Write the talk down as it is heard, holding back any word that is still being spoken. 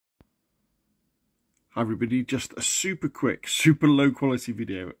Hi everybody, just a super quick, super low quality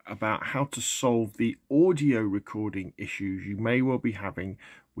video about how to solve the audio recording issues you may well be having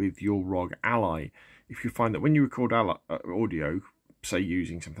with your ROG Ally. If you find that when you record audio, say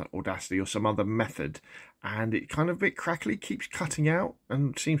using something like Audacity or some other method, and it kind of a bit crackly, keeps cutting out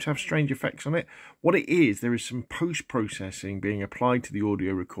and seems to have strange effects on it. What it is, there is some post-processing being applied to the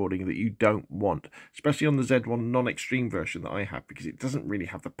audio recording that you don't want, especially on the Z1 non-extreme version that I have, because it doesn't really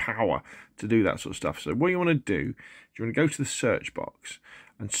have the power to do that sort of stuff. So what you want to do is you want to go to the search box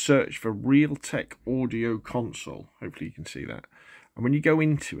and search for Realtek Audio Console. Hopefully you can see that. And when you go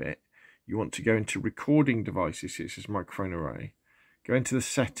into it, you want to go into recording devices. It says microphone array. Go into the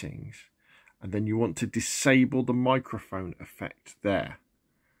settings, and then you want to disable the microphone effect there.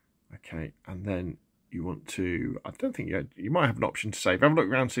 Okay, and then you want to, I don't think you might have an option to save. Have a look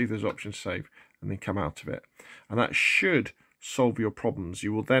around, see if there's an option to save, and then come out of it. And that should solve your problems.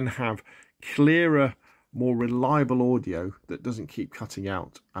 You will then have clearer, more reliable audio that doesn't keep cutting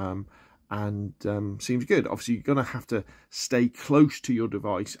out and seems good. Obviously, you're going to have to stay close to your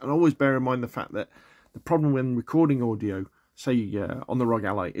device, and always bear in mind the fact that the problem when recording audio, say on the ROG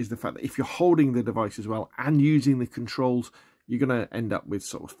Ally, is the fact that if you're holding the device as well and using the controls, you're going to end up with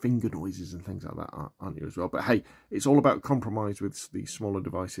sort of finger noises and things like that, aren't you, as well? But hey, it's all about compromise with these smaller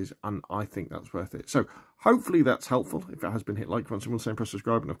devices, and I think that's worth it. So hopefully that's helpful. If it has been, hit like, comment, and press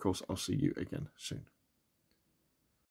subscribe, and of course I'll see you again soon.